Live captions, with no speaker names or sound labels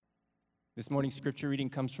This morning's scripture reading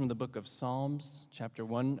comes from the book of Psalms, chapter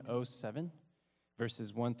 107,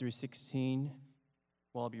 verses 1 through 16.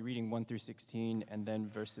 Well, I'll be reading 1 through 16 and then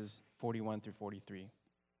verses 41 through 43.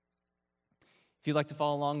 If you'd like to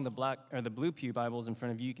follow along, the blue pew Bibles in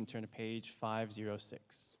front of you, you can turn to page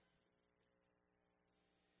 506.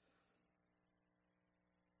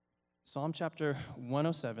 Psalm chapter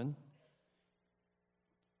 107,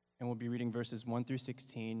 and we'll be reading verses 1 through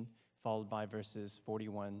 16, followed by verses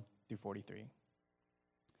 41 through 43.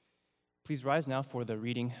 Please rise now for the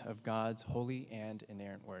reading of God's holy and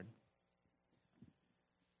inerrant word.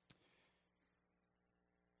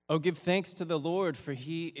 Oh, give thanks to the Lord, for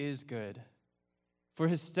he is good, for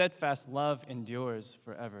his steadfast love endures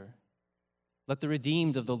forever. Let the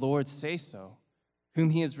redeemed of the Lord say so, whom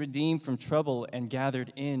he has redeemed from trouble and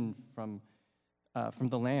gathered in from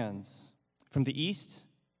the lands, from the east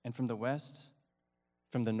and from the west,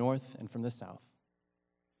 from the north and from the south.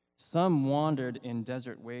 Some wandered in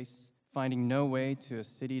desert wastes, finding no way to a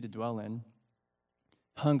city to dwell in.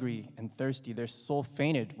 Hungry and thirsty, their soul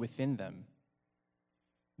fainted within them.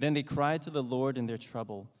 Then they cried to the Lord in their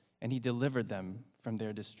trouble, and he delivered them from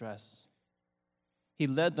their distress. He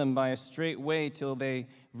led them by a straight way till they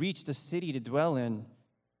reached a city to dwell in.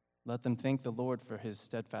 Let them thank the Lord for his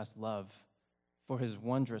steadfast love, for his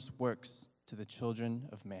wondrous works to the children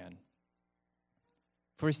of man.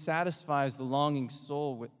 For he satisfies the longing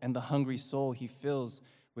soul, and the hungry soul he fills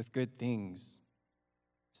with good things.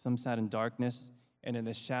 Some sat in darkness and in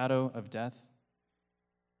the shadow of death,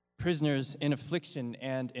 prisoners in affliction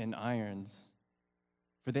and in irons,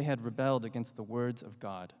 for they had rebelled against the words of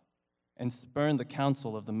God and spurned the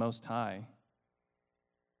counsel of the Most High.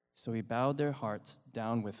 So he bowed their hearts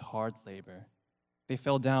down with hard labor. They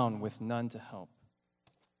fell down with none to help.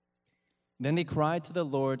 Then they cried to the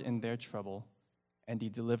Lord in their trouble, and he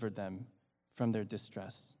delivered them from their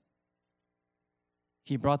distress.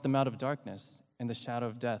 He brought them out of darkness and the shadow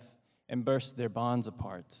of death and burst their bonds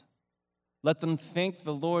apart. Let them thank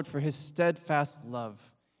the Lord for his steadfast love,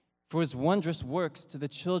 for his wondrous works to the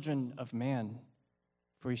children of man.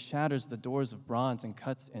 For he shatters the doors of bronze and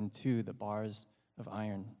cuts in two the bars of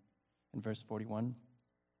iron. In verse 41,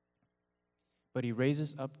 but he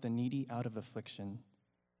raises up the needy out of affliction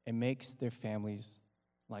and makes their families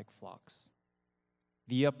like flocks.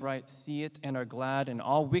 The upright see it and are glad, and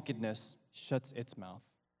all wickedness shuts its mouth.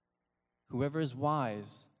 Whoever is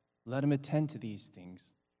wise, let him attend to these things.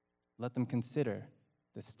 Let them consider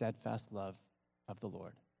the steadfast love of the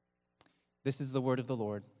Lord. This is the word of the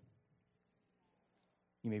Lord.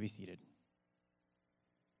 You may be seated.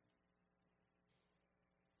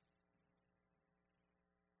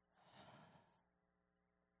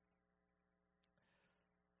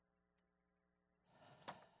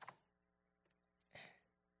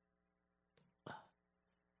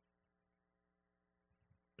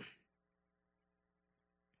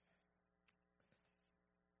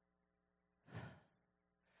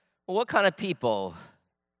 What kind of people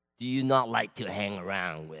do you not like to hang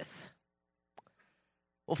around with?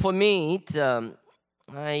 Well, for me,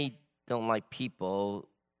 I don't like people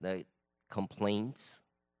that complains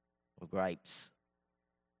or gripes.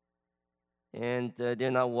 And they're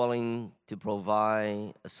not willing to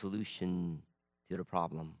provide a solution to the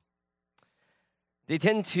problem. They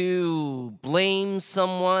tend to blame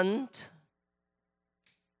someone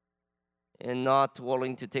and not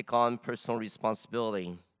willing to take on personal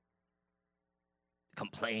responsibility.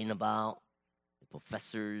 Complain about the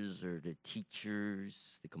professors or the teachers.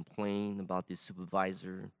 They complain about the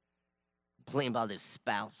supervisor. Complain about their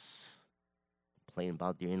spouse. Complain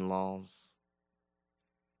about their in-laws.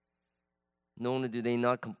 Not only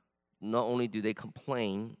do they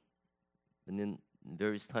complain, but then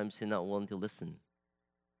various times they're not willing to listen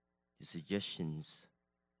to suggestions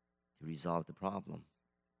to resolve the problem.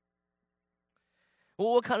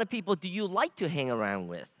 Well, what kind of people do you like to hang around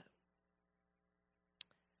with?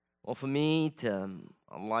 Well, for me, I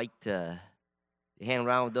like to hang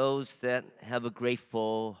around with those that have a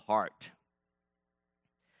grateful heart.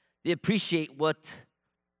 They appreciate what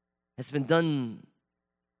has been done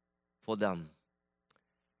for them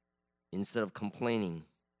instead of complaining.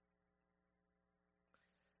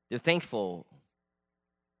 They're thankful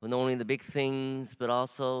for not only the big things, but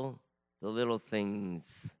also the little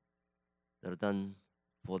things that are done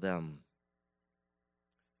for them.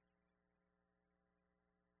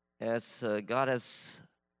 As God has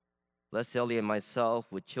blessed Ellie and myself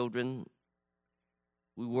with children,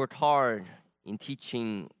 we worked hard in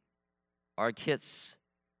teaching our kids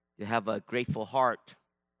to have a grateful heart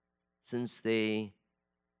since they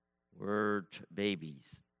were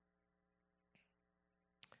babies.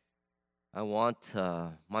 I want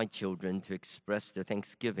my children to express their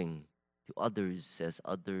thanksgiving to others as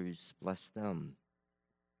others bless them.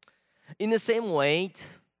 In the same way,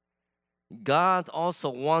 God also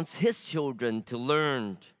wants His children to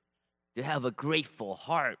learn to have a grateful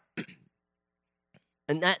heart.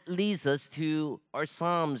 And that leads us to our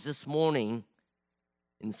Psalms this morning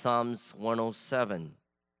in Psalms 107.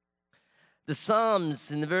 The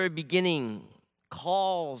Psalms in the very beginning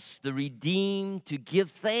calls the redeemed to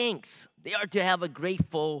give thanks. They are to have a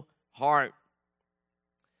grateful heart.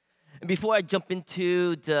 And before I jump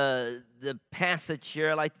into the passage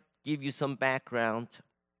here, I'd like to give you some background.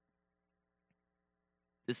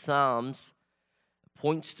 The Psalms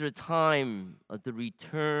points to the time of the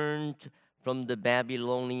return from the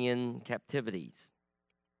Babylonian captivities.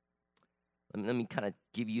 Let me kind of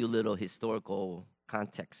give you a little historical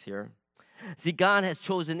context here. See, God has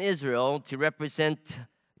chosen Israel to represent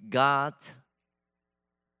God.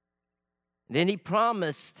 Then He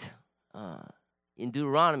promised in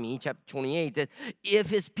Deuteronomy chapter 28 that if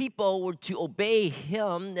His people were to obey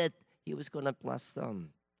Him, that He was going to bless them.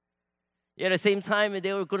 Yet at the same time, if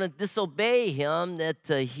they were going to disobey Him, that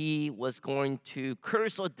He was going to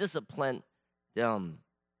curse or discipline them.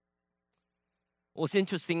 What's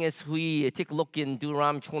interesting is we take a look in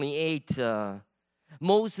Deuteronomy 28,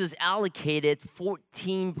 Moses allocated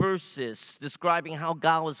 14 verses describing how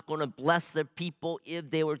God was going to bless their people if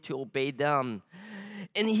they were to obey them.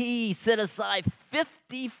 And he set aside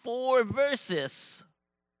 54 verses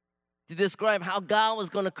to describe how God was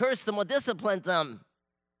going to curse them or discipline them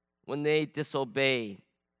when they disobey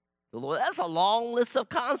the Lord. That's a long list of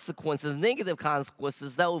consequences, negative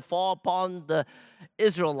consequences that will fall upon the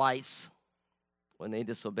Israelites when they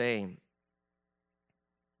disobey.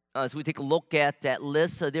 As we take a look at that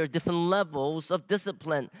list, there are different levels of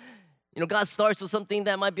discipline. God starts with something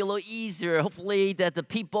that might be a little easier. Hopefully that the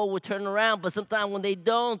people will turn around, but sometimes when they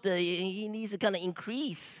don't, He needs to kind of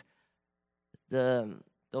increase the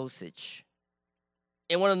dosage.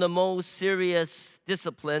 And one of the most serious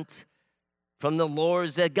disciplines from the Lord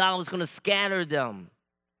is that God was going to scatter them,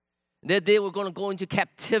 that they were going to go into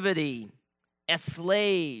captivity as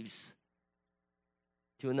slaves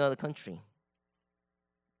to another country.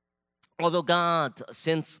 Although God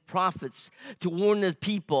sends prophets to warn the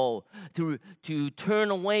people to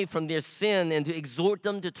turn away from their sin and to exhort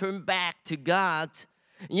them to turn back to God,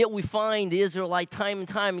 and yet we find the Israelites time and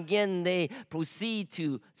time again, they proceed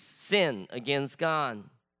to sin against God.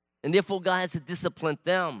 And therefore God has to discipline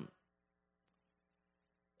them.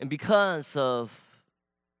 And because of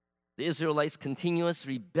the Israelites' continuous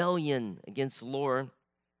rebellion against the Lord,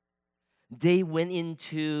 they went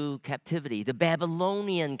into captivity, the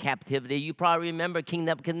Babylonian captivity. You probably remember King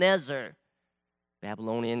Nebuchadnezzar,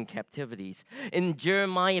 Babylonian captivities. And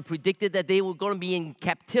Jeremiah predicted that they were going to be in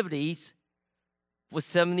captivities for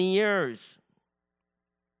 70 years.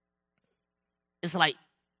 It's like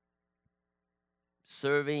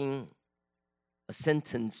serving a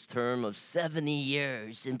sentence term of 70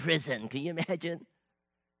 years in prison. Can you imagine?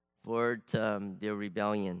 For their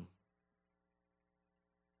rebellion.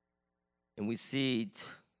 And we see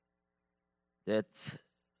that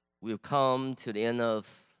we've come to the end of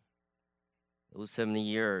those 70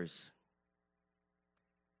 years.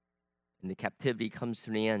 And the captivity comes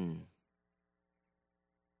to the end.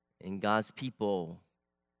 And God's people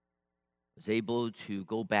was able to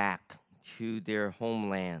go back to their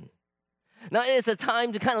homeland. Now it's a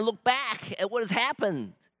time to kind of look back at what has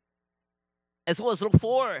happened, as well as look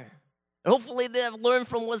forward. And hopefully they have learned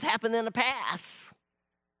from what's happened in the past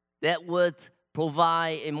that would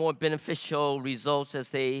provide a more beneficial results as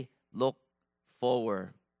they look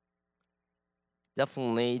forward.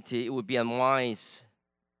 Definitely, it would be unwise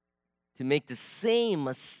to make the same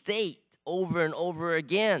mistake over and over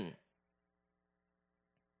again.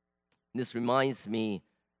 This reminds me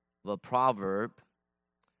of a proverb.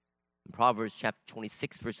 In Proverbs chapter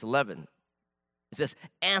 26, verse 11. It says,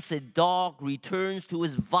 as a dog returns to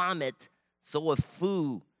his vomit, so a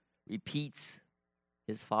fool repeats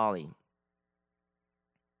his folly.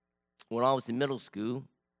 When I was in middle school,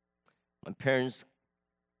 my parents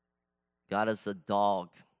got us a dog.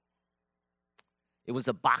 It was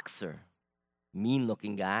a boxer,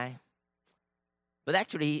 mean-looking guy. But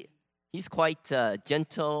actually, he's quite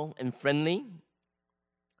gentle and friendly.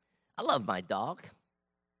 I love my dog.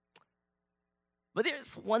 But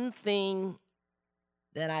there's one thing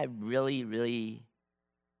that I really,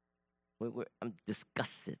 I'm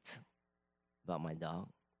disgusted about my dog.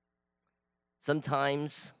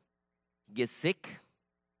 Sometimes he gets sick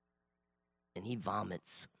and he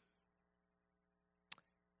vomits.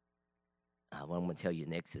 What I'm going to tell you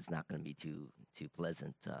next is not going to be too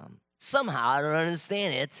pleasant. Somehow, I don't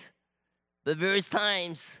understand it, but various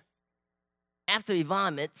times, after he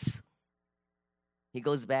vomits, he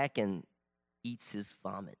goes back and eats his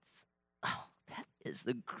vomits. Oh, that is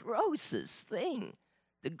the grossest thing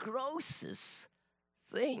that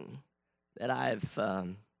I've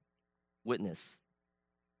witnessed.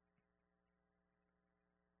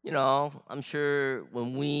 You know, I'm sure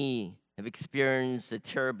when we have experienced a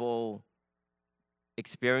terrible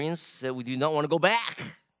experience that we do not want to go back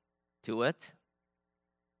to it,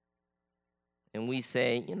 and we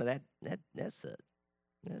say, you know, that's a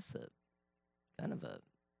kind of a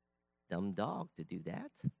dumb dog to do that.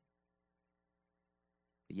 But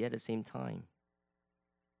yet at the same time,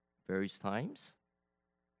 various times,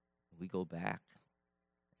 we go back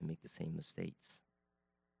and make the same mistakes.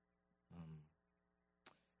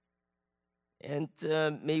 And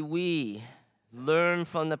may we learn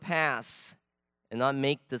from the past and not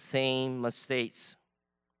make the same mistakes.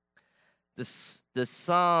 The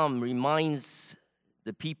psalm reminds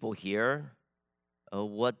the people here of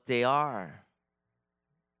what they are,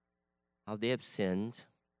 how they have sinned.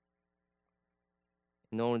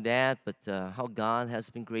 Not only that, but how God has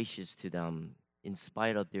been gracious to them in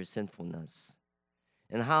spite of their sinfulness,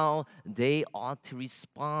 and how they ought to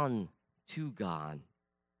respond to God.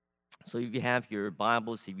 So if you have your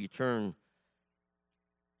Bibles, if you turn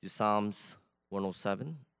to Psalms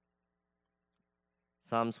 107.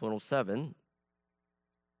 Psalms 107,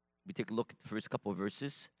 we take a look at the first couple of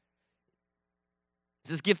verses. It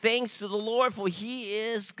says, "Give thanks to the Lord, for he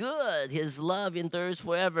is good. His love endures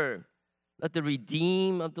forever. Let the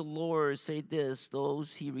redeemed of the Lord say this,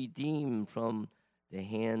 those he redeemed from the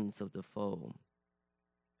hands of the foe."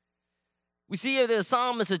 We see here the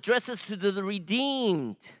psalmist addresses to the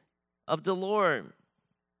redeemed of the Lord.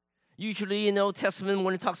 Usually in the Old Testament,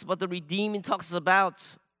 when it talks about the redeemed, it talks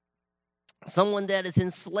about someone that is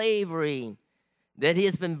in slavery, that he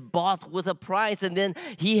has been bought with a price, and then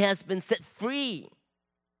he has been set free.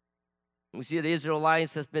 We see the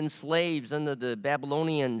Israelites has been slaves under the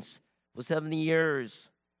Babylonians for 70 years,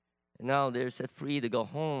 and now they're set free to go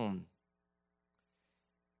home.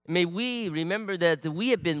 May we remember that we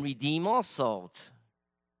have been redeemed also.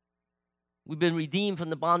 We've been redeemed from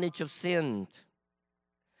the bondage of sin.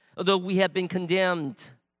 Although we have been condemned,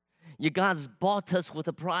 yet God's bought us with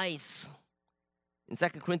a price. In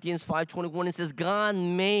 2 Corinthians 5:21, it says, "God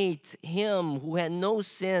made him who had no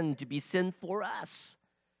sin to be sin for us,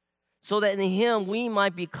 so that in him we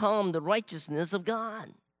might become the righteousness of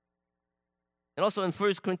God." And also in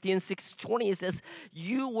 1 Corinthians 6:20, it says,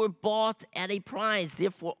 "You were bought at a price,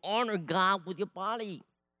 therefore honor God with your body."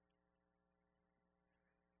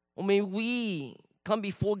 Well, may we come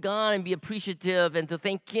before God and be appreciative and to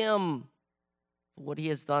thank him for what he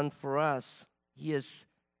has done for us. He has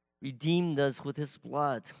redeemed us with his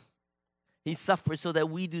blood. He suffered so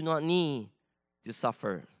that we do not need to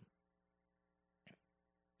suffer.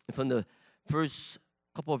 And from the first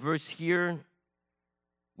couple of verses here,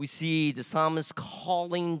 we see the psalmist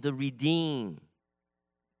calling the redeemed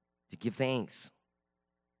to give thanks.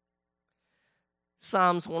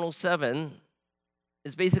 Psalms 107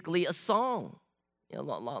 is basically a song. You know,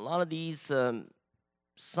 a lot of these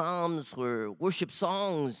psalms were worship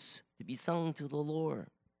songs to be sung to the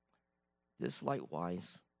Lord. This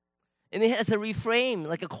likewise. And it has a refrain,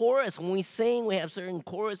 like a chorus. When we sing, we have certain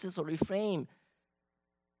choruses or refrain.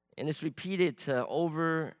 And it's repeated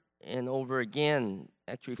over and over again,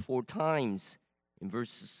 actually 4 times in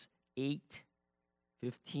verses 8,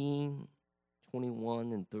 15,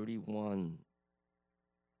 21, and 31.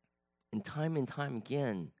 And time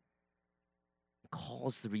again, it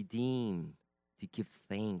calls the redeemed to give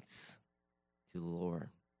thanks to the Lord.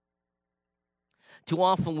 Too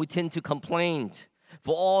often we tend to complain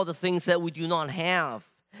for all the things that we do not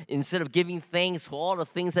have, instead of giving thanks for all the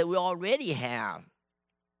things that we already have.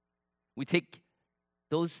 We take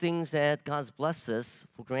those things that God's blessed us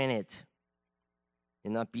for granted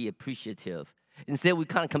and not be appreciative. Instead, we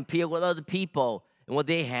kind of compare with other people and what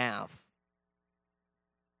they have.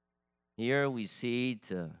 Here we see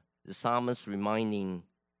the psalmist reminding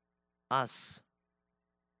us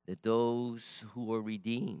that those who are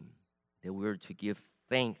redeemed, that we're to give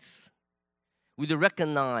thanks. We're to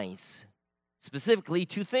recognize specifically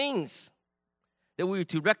 2 things. That we're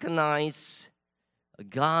to recognize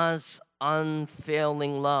God's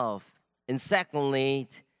unfailing love, and secondly,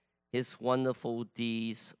 his wonderful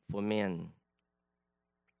deeds for men.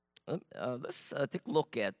 Let's take a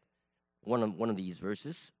look at one of these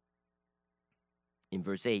verses. In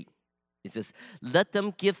verse 8, it says, "Let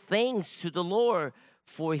them give thanks to the Lord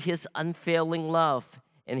for his unfailing love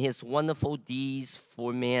and his wonderful deeds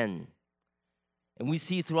for men." And we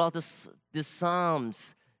see throughout this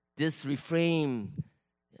Psalms, this refrain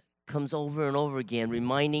comes over and over again,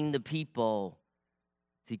 reminding the people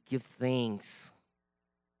to give thanks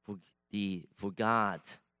for God,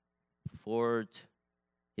 for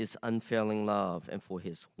his unfailing love, and for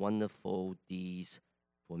his wonderful deeds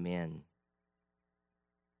for men.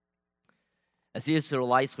 As the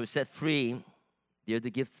Israelites were set free, they're to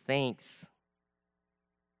give thanks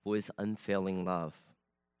for his unfailing love.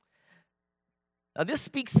 Now, this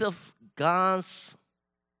speaks of God's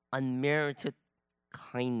unmerited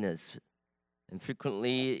kindness, and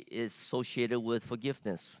frequently is associated with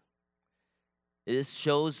forgiveness. It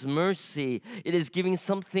shows mercy. It is giving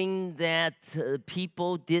something that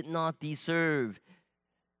people did not deserve.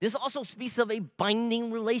 This also speaks of a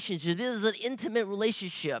binding relationship. This is an intimate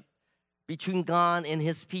relationship between God and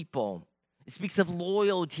his people. It speaks of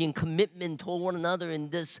loyalty and commitment toward one another in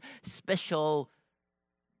this special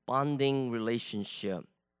bonding relationship.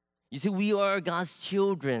 You see, we are God's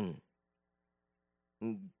children.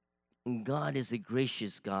 And God is a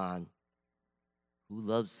gracious God who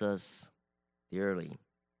loves us dearly.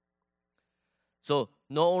 So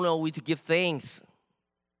not only are we to give thanks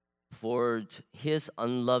for his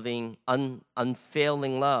unfailing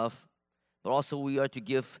love, but also we are to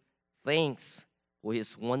give thanks for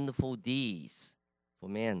his wonderful deeds for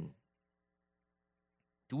men.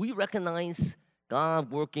 Do we recognize God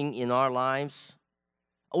working in our lives?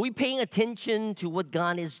 Are we paying attention to what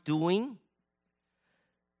God is doing?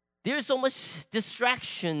 There's so much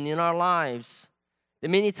distraction in our lives that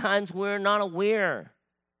many times we're not aware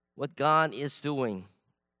what God is doing.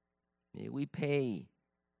 May we pay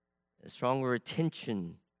a stronger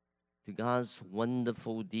attention to God's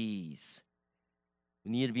wonderful deeds.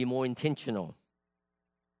 We need to be more intentional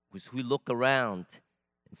because we look around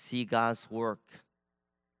and see God's work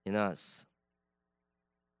in us.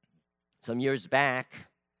 Some years back,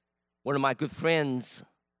 one of my good friends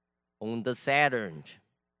owned a Saturn.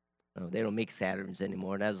 No, they don't make Saturns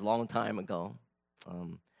anymore. That was a long time ago.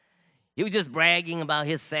 He was just bragging about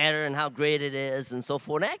his Saturn and how great it is and so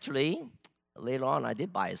forth. Actually, later on, I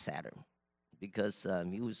did buy a Saturn because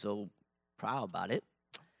he was so proud about it.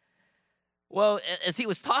 Well, as he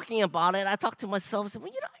was talking about it, I talked to myself and said,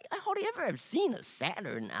 well, I hardly ever have seen a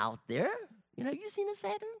Saturn out there. Have you seen a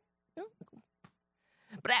Saturn? No?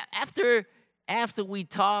 But after we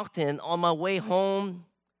talked and on my way home,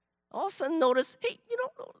 all of a sudden noticed, hey,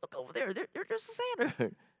 look over there. There's a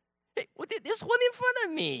Saturn. Hey, there's one in front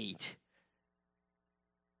of me.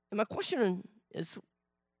 And my question is,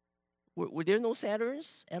 were there no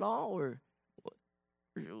Saturns at all? Or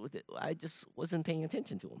I just wasn't paying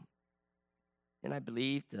attention to them. And I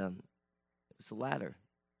believed it was the latter.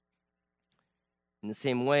 In the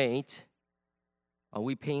same way, are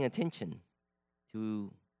we paying attention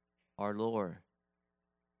to our Lord?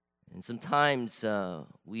 And sometimes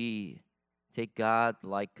we take God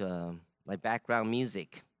like background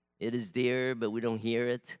music. It is there, but we don't hear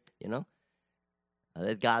it,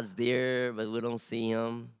 That God's there, but we don't see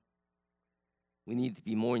him. We need to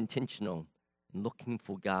be more intentional in looking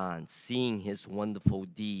for God, seeing his wonderful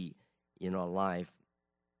deed in our life.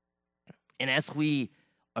 And as we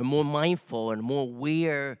are more mindful and more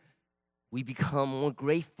aware, we become more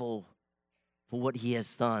grateful for what he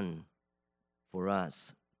has done for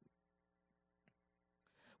us.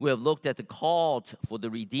 We have looked at the call for the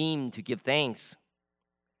redeemed to give thanks.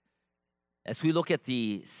 As we look at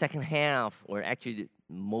the second half, or actually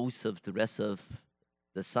most of the rest of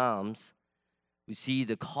the Psalms, we see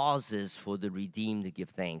the causes for the redeemed to give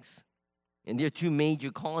thanks. And there are two major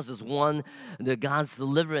causes. One, God's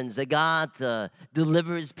deliverance, that God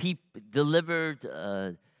delivered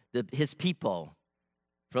his people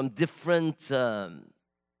from different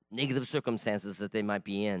negative circumstances that they might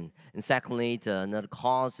be in. And secondly, another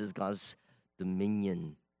cause is God's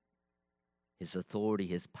dominion, his authority,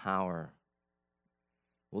 his power.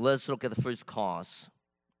 Well, let's look at the first cause.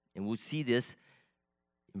 And we'll see this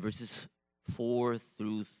in verses 4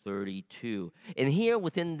 through 32. And here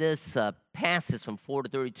within this passage from 4 to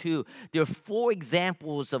 32, there are 4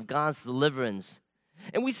 examples of God's deliverance.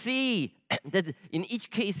 And we see that in each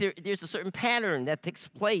case there's a certain pattern that takes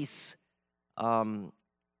place in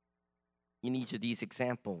each of these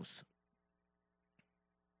examples.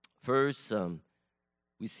 First,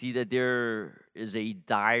 we see that there is a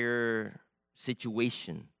dire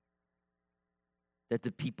situation that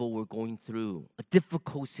the people were going through, a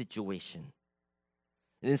difficult situation.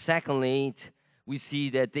 And then secondly, we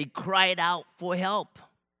see that they cried out for help.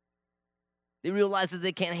 They realized that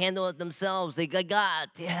they can't handle it themselves. They got God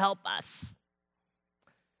to help us.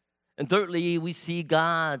 And thirdly, we see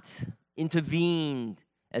God intervened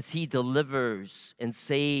as he delivers and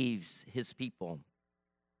saves his people.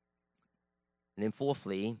 And then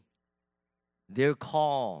fourthly, their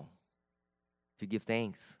call to give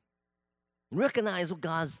thanks. Recognize what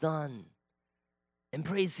God's done and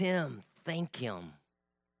praise him. Thank him.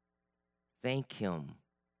 Thank him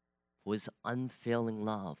for his unfailing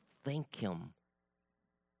love. Thank him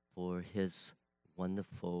for his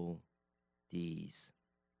wonderful deeds.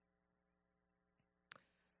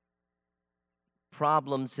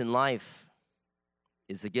 Problems in life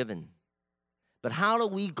is a given. But how do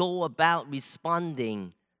we go about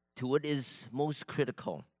responding to what is most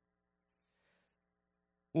critical?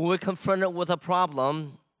 When we're confronted with a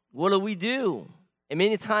problem, what do? And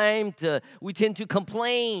many times we tend to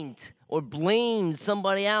complain or blame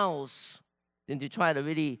somebody else than to try to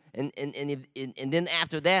really, and then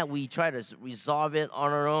after that, we try to resolve it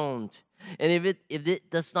on our own. And if it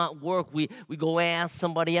does not work, we go ask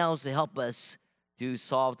somebody else to help us to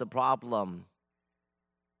solve the problem.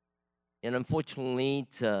 And unfortunately,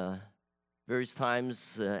 various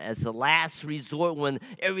times, as the last resort, when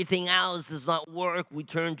everything else does not work, we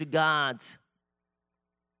turn to God,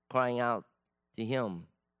 crying out to him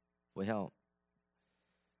for help.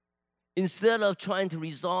 Instead of trying to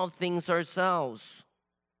resolve things ourselves,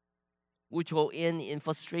 which will end in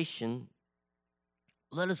frustration,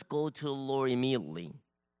 let us go to the Lord immediately.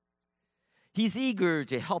 He's eager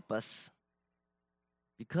to help us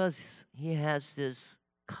because he has this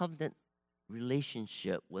covenant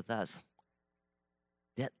relationship with us,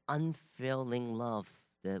 that unfailing love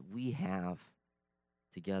that we have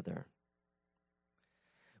together.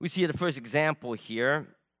 We see the first example here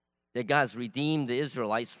that God's redeemed the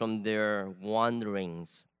Israelites from their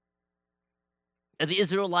wanderings. As the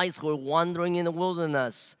Israelites were wandering in the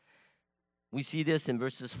wilderness, we see this in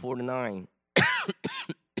verses 4 to 9.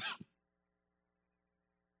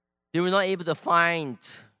 They were not able to find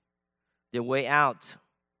their way out.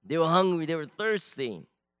 They were hungry, they were thirsty.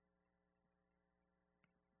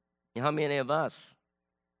 And how many of us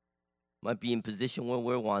might be in a position where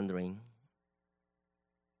we're wandering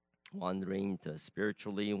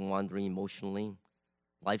spiritually, wandering emotionally?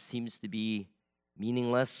 Life seems to be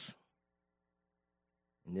meaningless.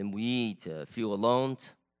 And then we feel alone,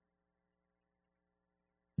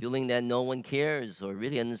 feeling that no one cares or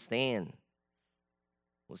really understand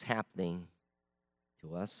what's happening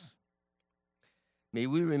to us. May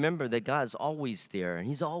we remember that God is always there and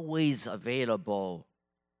he's always available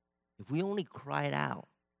if we only cried out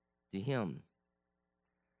to him.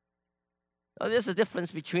 Now, there's a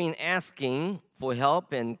difference between asking for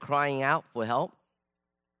help and crying out for help.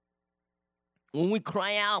 When we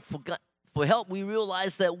cry out for help, we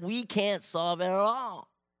realize that we can't solve it at all.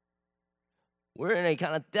 We're in a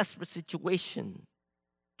kind of desperate situation,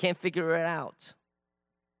 can't figure it out.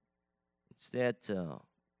 Instead,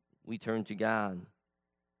 we turn to God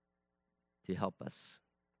to help us.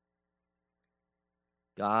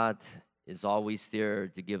 God is always there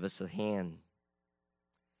to give us a hand.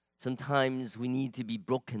 Sometimes we need to be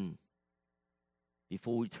broken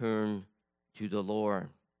before we turn to the Lord.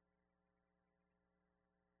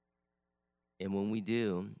 And when we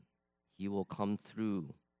do, he will come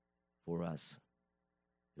through for us.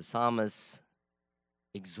 The psalmist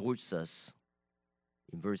exhorts us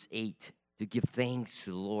in verse 8 to give thanks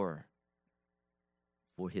to the Lord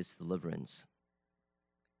for his deliverance.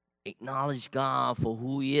 Acknowledge God for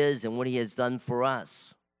who he is and what he has done for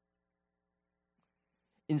us.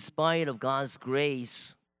 In spite of God's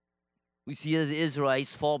grace, we see that the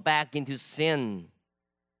Israelites fall back into sin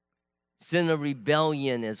of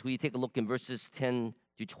rebellion, as we take a look in verses 10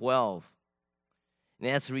 to 12. And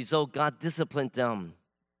as a result, God disciplined them.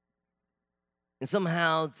 And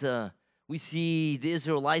somehow we see the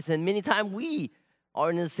Israelites, and many times we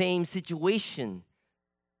are in the same situation,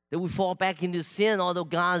 that we fall back into sin, although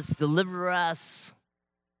God's delivered us.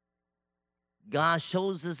 God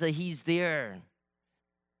shows us that he's there.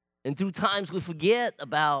 And through times we forget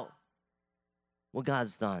about what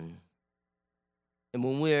God's done. And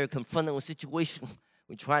when we're confronted with a situation,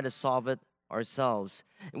 we try to solve it ourselves.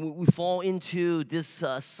 And we fall into this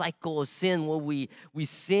cycle of sin where we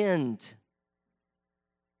sinned.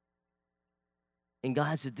 And God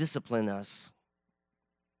has to discipline us.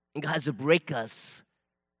 And God has to break us,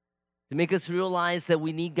 to make us realize that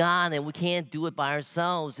we need God and we can't do it by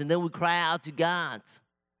ourselves. And then we cry out to God.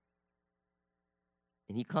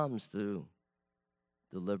 And he comes to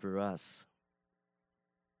deliver us.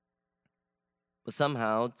 But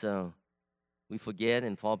somehow we forget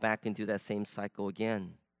and fall back into that same cycle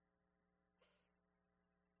again.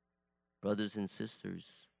 Brothers and sisters,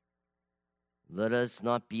 let us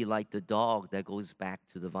not be like the dog that goes back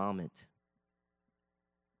to the vomit.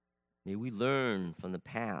 May we learn from the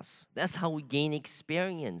past. That's how we gain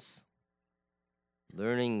experience,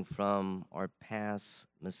 learning from our past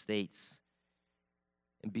mistakes.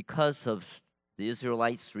 And because of the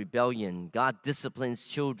Israelites' rebellion, God disciplines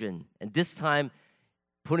children, and this time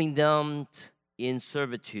putting them in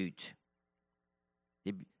servitude.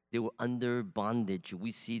 They were under bondage.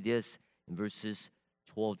 We see this in verses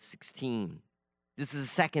 12 to 16. This is the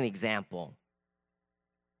second example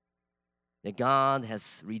that God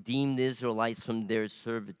has redeemed the Israelites from their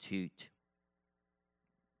servitude.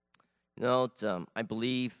 You know, I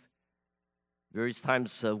believe various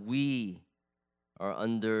times we are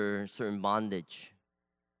under certain bondage.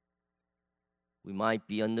 We might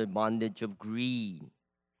be under bondage of greed,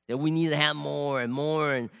 that we need to have more and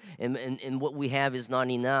more, and what we have is not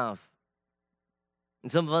enough.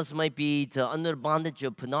 And some of us might be under the bondage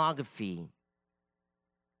of pornography.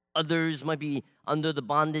 Others might be under the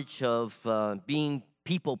bondage of being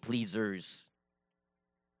people pleasers.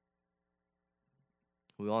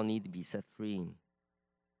 We all need to be set free.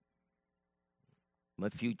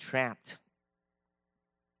 Might feel trapped.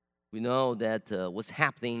 We know that what's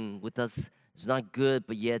happening with us is not good,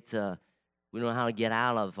 but yet we don't know how to get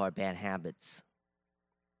out of our bad habits.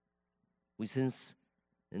 We sense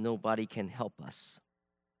that nobody can help us.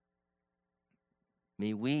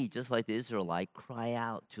 May we, just like the Israelite, cry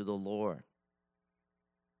out to the Lord.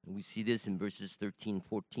 And we see this in verses 13,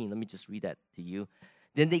 14. Let me just read that to you.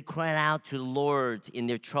 Then they cried out to the Lord in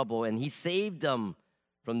their trouble, and he saved them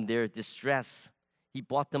from their distress. He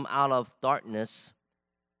brought them out of darkness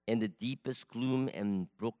and the deepest gloom and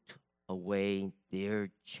broke away their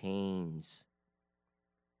chains.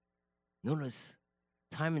 Notice,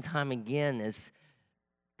 time and time again, as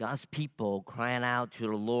God's people crying out to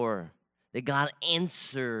the Lord, that God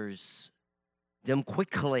answers them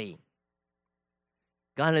quickly.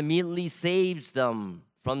 God immediately saves them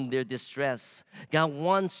from their distress. God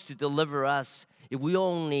wants to deliver us if we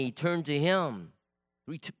only turn to Him,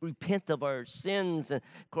 repent of our sins, and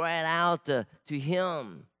cry out to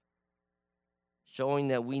Him, showing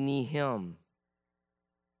that we need Him.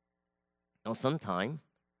 Now, sometimes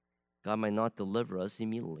God might not deliver us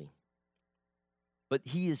immediately, but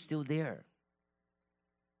He is still there.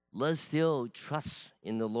 Let's still trust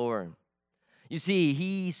in the Lord. You see,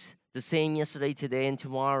 He's the same yesterday, today, and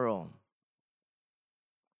tomorrow.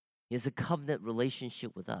 He has a covenant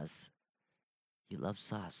relationship with us. He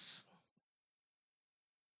loves us.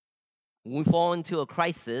 When we fall into a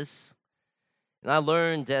crisis, and I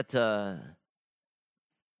learned that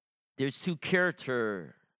there's two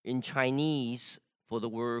characters in Chinese for the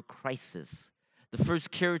word crisis. The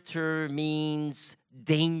first character means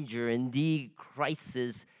danger. Indeed,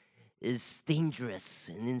 crisis is dangerous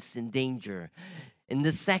and it's in danger. And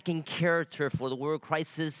the second character for the word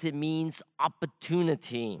crisis, it means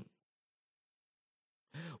opportunity.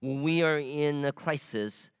 When we are in a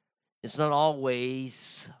crisis, it's not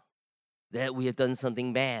always that we have done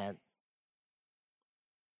something bad.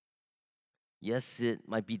 Yes, it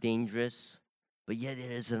might be dangerous, but yet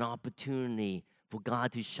it is an opportunity for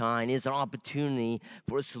God to shine. It's an opportunity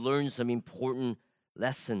for us to learn some important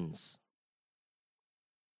lessons.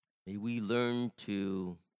 May we learn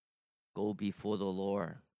to go before the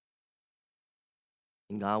Lord,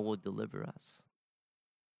 and God will deliver us.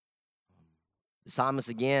 The psalmist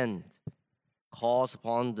again calls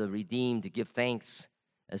upon the redeemed to give thanks,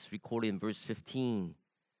 as recorded in verse 15.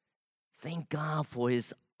 Thank God for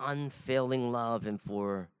His unfailing love and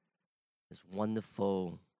for His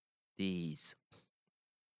wonderful deeds.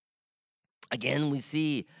 Again, we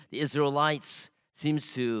see the Israelites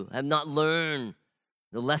seems to have not learned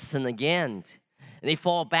the lesson again. And they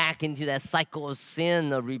fall back into that cycle of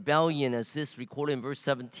sin, of rebellion, as this recorded in verse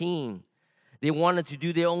 17. They wanted to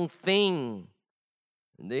do their own thing.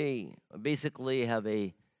 And they basically have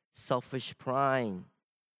a selfish pride.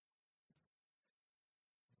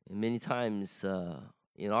 And many times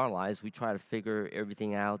in our lives, we try to figure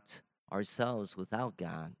everything out ourselves without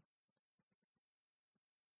God.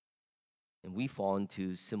 And we fall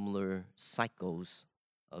into similar cycles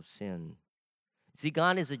of sin. See,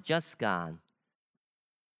 God is a just God.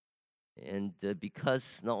 And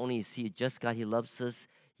because not only is He a just God, He loves us,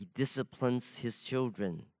 He disciplines His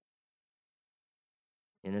children.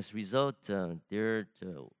 And as a result, there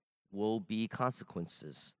will be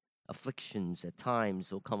consequences. Afflictions at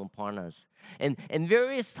times will come upon us. And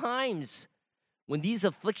various times when these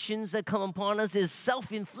afflictions that come upon us is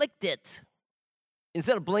self-inflicted.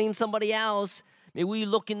 Instead of blaming somebody else, may we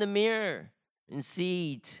look in the mirror and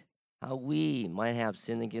see how we might have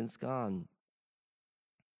sinned against God.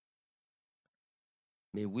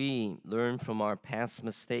 May we learn from our past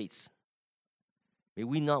mistakes. May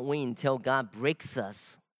we not wait until God breaks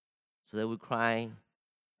us so that we cry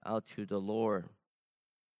out to the Lord.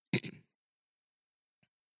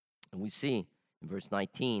 And we see in verse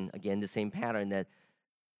 19, again, the same pattern that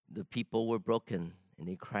the people were broken and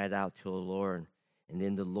they cried out to the Lord. And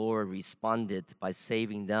then the Lord responded by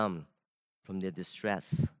saving them from their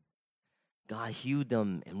distress. God healed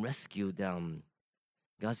them and rescued them.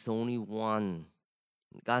 God's the only one.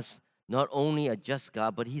 God's not only a just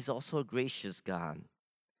God, but He's also a gracious God.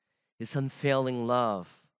 His unfailing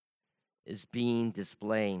love is being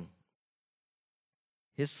displayed.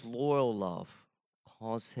 His loyal love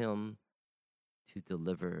caused Him to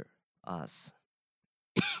deliver us.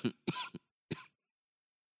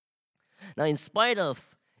 Now, in spite of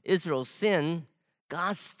Israel's sin,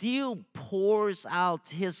 God still pours out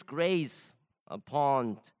His grace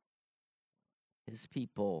upon His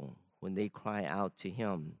people when they cry out to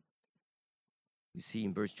Him. We see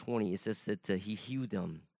in verse 20, it says that He healed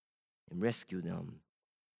them and rescued them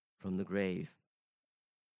from the grave.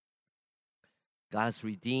 God has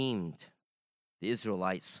redeemed the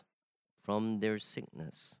Israelites from their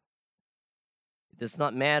sickness. It does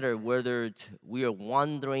not matter whether we are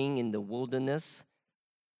wandering in the wilderness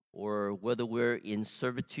or whether we're in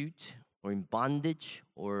servitude or in bondage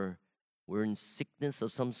or we're in sickness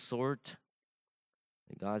of some sort.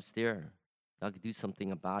 God's there. God can do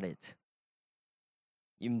something about it.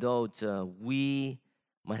 Even though we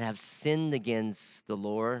might have sinned against the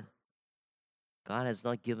Lord, God has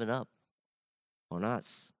not given up on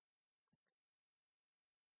us.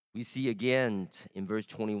 We see again in verse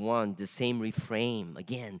 21 the same refrain.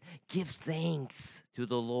 Again, give thanks to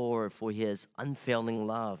the Lord for His unfailing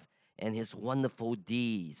love and His wonderful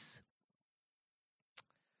deeds.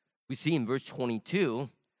 We see in verse 22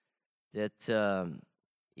 that the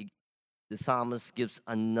psalmist gives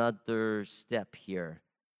another step here.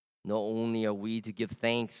 Not only are we to give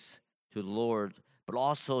thanks to the Lord, but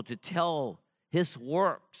also to tell His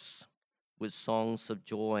works with songs of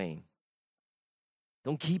joy.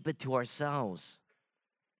 Don't keep it to ourselves.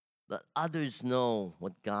 Let others know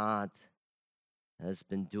what God has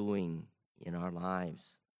been doing in our lives.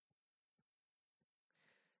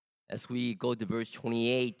 As we go to verse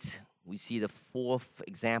 28, we see the fourth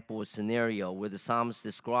example or scenario where the psalmist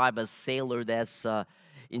describes a sailor that's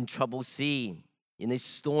in troubled sea, in a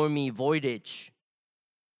stormy voyage.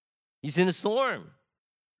 He's in a storm.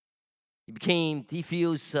 He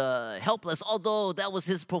feels helpless, although that was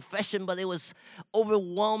his profession, but it was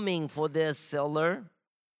overwhelming for this sailor.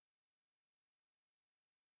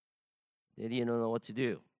 They didn't know what to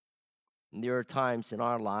do. And there are times in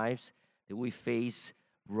our lives that we face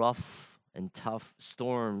rough and tough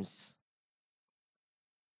storms.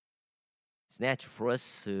 It's natural for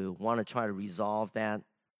us to want to try to resolve that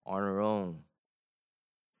on our own.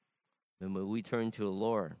 And when we turn to the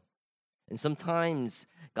Lord, and sometimes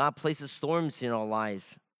God places storms in our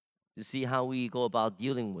life to see how we go about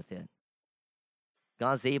dealing with it.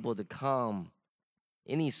 God's able to calm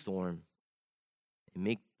any storm and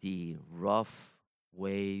make the rough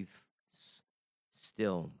wave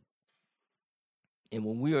still. And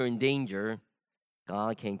when we are in danger,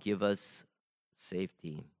 God can give us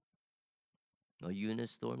safety. Are you in a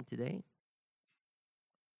storm today?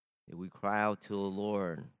 If we cry out to the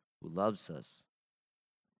Lord who loves us,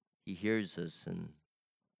 He hears us and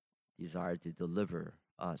desires to deliver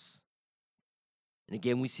us. And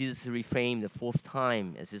again, we see this refrain the fourth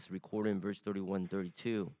time as is recorded in verse 31,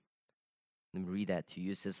 32. Let me read that to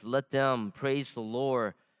you. It says, let them praise the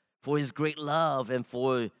Lord for His great love and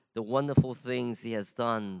for the wonderful things He has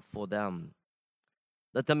done for them.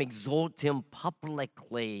 Let them exalt Him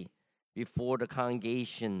publicly before the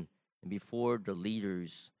congregation and before the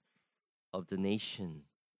leaders of the nation.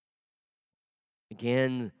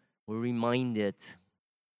 Again, we're reminded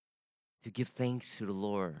to give thanks to the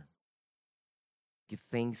Lord. Give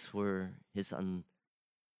thanks for His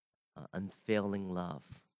unfailing love,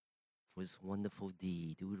 for His wonderful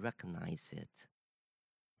deed. Do we recognize it?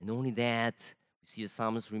 And only that, we see the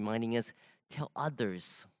psalmist reminding us, tell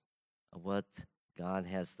others of what God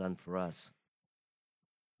has done for us.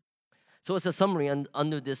 So as a summary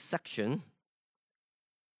under this section,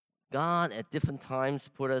 God at different times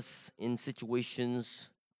put us in situations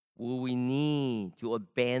where we need to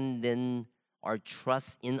abandon our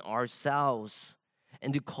trust in ourselves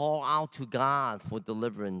and to call out to God for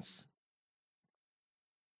deliverance.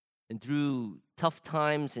 And through tough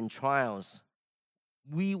times and trials,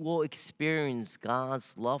 we will experience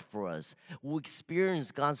God's love for us. We'll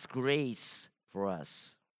experience God's grace for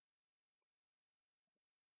us.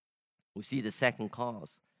 We see the second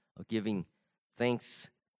cause of giving thanks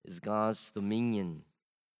is God's dominion.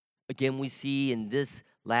 Again, we see in this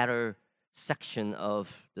latter section of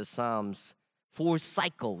the Psalms 4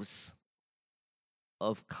 cycles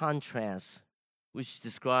of contrast, which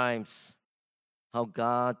describes how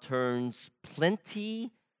God turns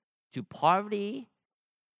plenty to poverty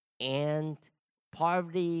and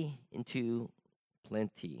poverty into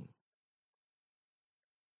plenty.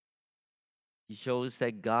 He shows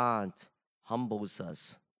that God humbles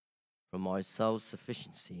us from our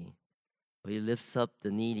self-sufficiency, but He lifts up the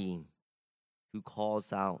needy who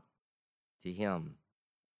calls out to Him.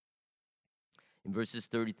 In verses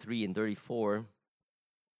 33 and 34,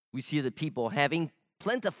 we see the people having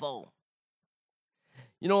plentiful.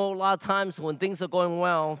 You know, a lot of times when things are going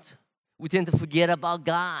well, we tend to forget about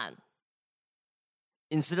God.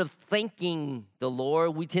 Instead of thanking the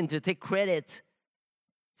Lord, we tend to take credit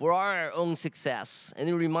for our own success. And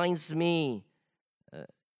it reminds me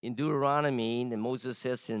in Deuteronomy, that Moses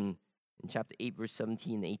says in chapter 8, verse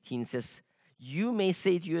 17 and 18, says, you may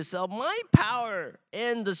say to yourself, my power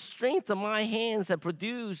and the strength of my hands have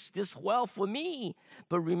produced this wealth for me.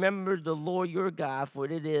 But remember the Lord your God, for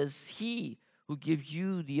it is He who gives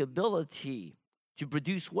you the ability to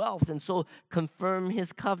produce wealth. And so confirm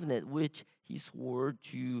His covenant, which He swore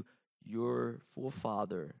to your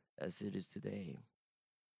forefather as it is today.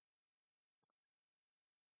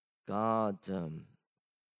 God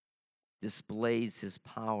displays His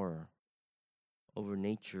power over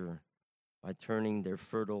nature by turning their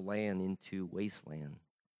fertile land into wasteland.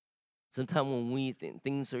 Sometimes when we think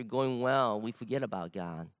things are going well, we forget about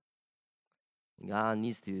God. God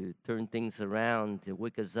needs to turn things around to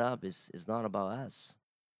wake us up. It's not about us.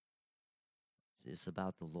 It's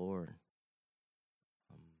about the Lord.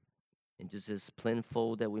 And just as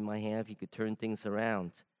plentiful that we might have, He could turn things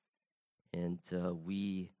around. And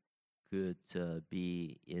we could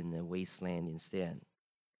be in a wasteland instead.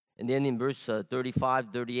 And then in verse 35,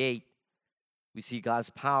 38, we see God's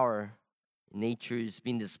power. Nature is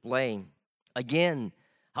being displayed. Again,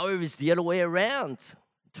 however, it's the other way around,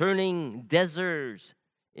 turning deserts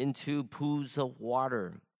into pools of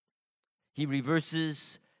water. He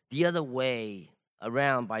reverses the other way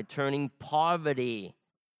around by turning poverty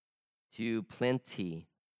to plenty.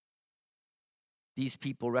 These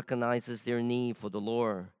people recognizes their need for the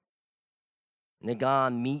Lord, and that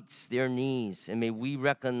God meets their needs. And may we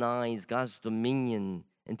recognize God's dominion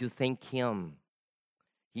and to thank Him.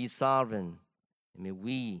 He's sovereign. And may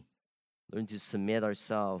we learn to submit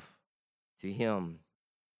ourselves to Him.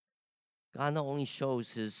 God not only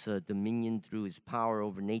shows His dominion through His power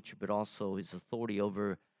over nature, but also His authority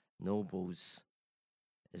over nobles.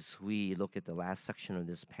 As we look at the last section of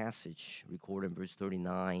this passage, recorded in verse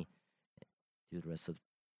 39 through the rest of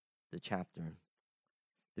the chapter.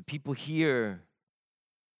 The people here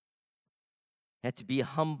had to be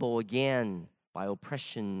humble again by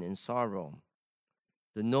oppression and sorrow.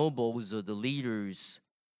 The nobles or the leaders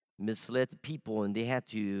misled the people, and they had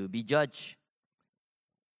to be judged.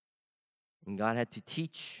 And God had to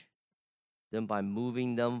teach them by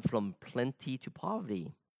moving them from plenty to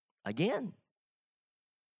poverty again.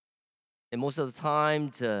 And most of the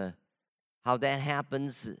time, how that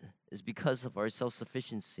happens is because of our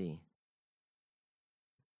self-sufficiency.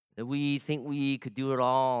 That we think we could do it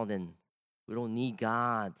all, then we don't need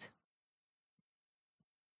God.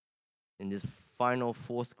 In this final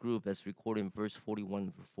fourth group, as recorded in verse 41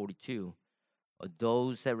 and 42, are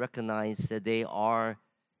those that recognize that they are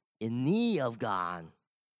in need of God,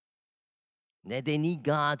 that they need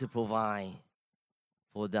God to provide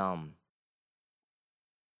for them.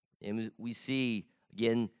 And we see,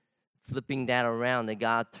 again, flipping that around, that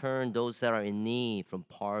God turned those that are in need from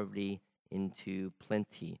poverty into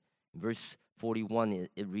plenty. In verse 41,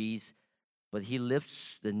 it reads, but He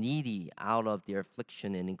lifts the needy out of their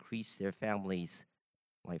affliction and increases their families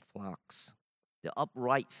like flocks. The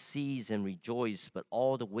upright sees and rejoice, but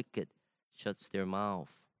all the wicked shuts their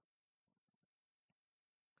mouth.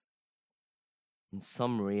 In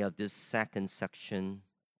summary of this second section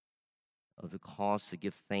of the cause to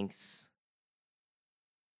give thanks,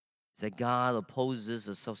 is that God opposes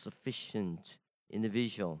a self-sufficient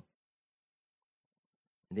individual.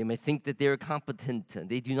 They may think that they're competent.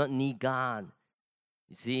 They do not need God.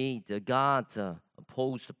 You see, the God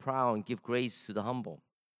opposes the proud and give grace to the humble.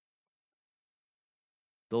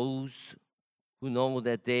 Those who know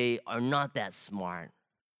that they are not that smart,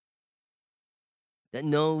 that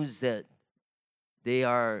knows that they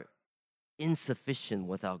are insufficient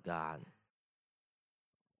without God,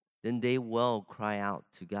 then they will cry out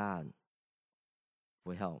to God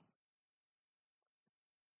for help.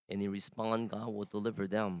 And in response, God will deliver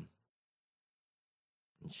them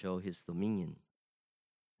and show His dominion.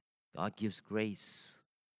 God gives grace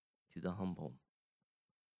to the humble.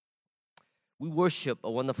 We worship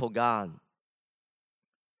a wonderful God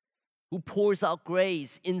who pours out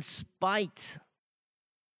grace in spite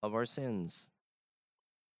of our sins.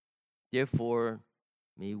 Therefore,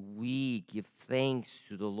 may we give thanks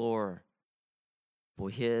to the Lord for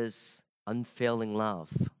his unfailing love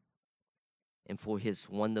and for his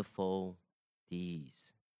wonderful deeds.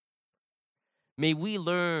 May we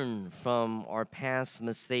learn from our past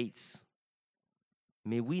mistakes.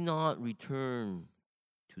 May we not return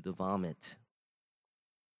to the vomit.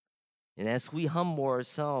 And as we humble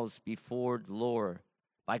ourselves before the Lord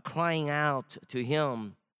by crying out to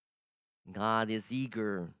him, God is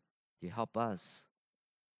eager to help us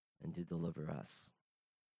and to deliver us.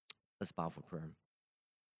 Let's bow for prayer.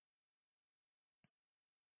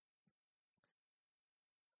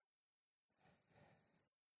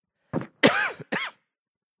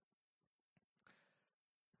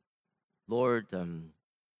 Lord,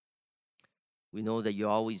 we know that you're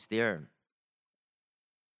always there.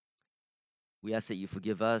 We ask that you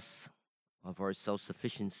forgive us of our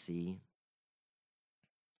self-sufficiency,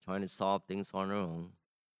 trying to solve things on our own.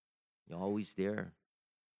 You're always there,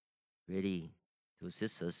 ready to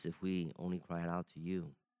assist us if we only cry out to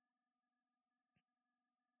you.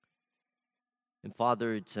 And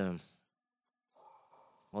Father,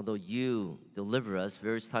 although you deliver us,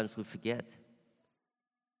 various times we forget.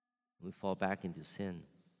 We fall back into sin.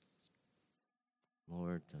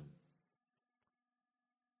 Lord,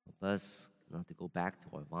 help us not to go back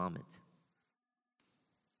to our vomit.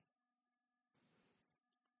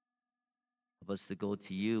 Help us to go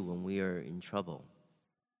to you when we are in trouble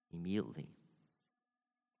immediately.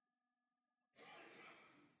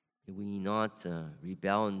 May we not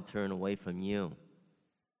rebel and turn away from you.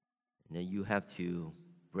 And that you have to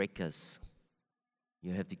break us.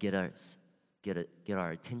 You have to get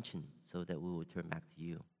our attention so that we will turn back to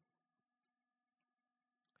you.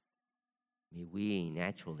 May we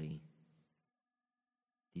naturally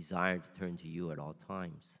desire to turn to you at all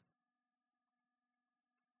times.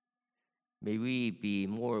 May we be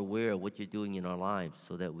more aware of what you're doing in our lives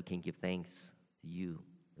so that we can give thanks to you,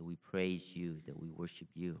 that we praise you, that we worship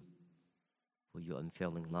you for your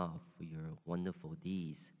unfailing love, for your wonderful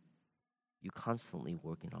deeds. You constantly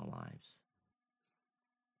work in our lives.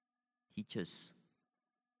 Teach us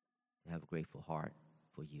to have a grateful heart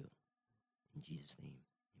for you. In Jesus' name.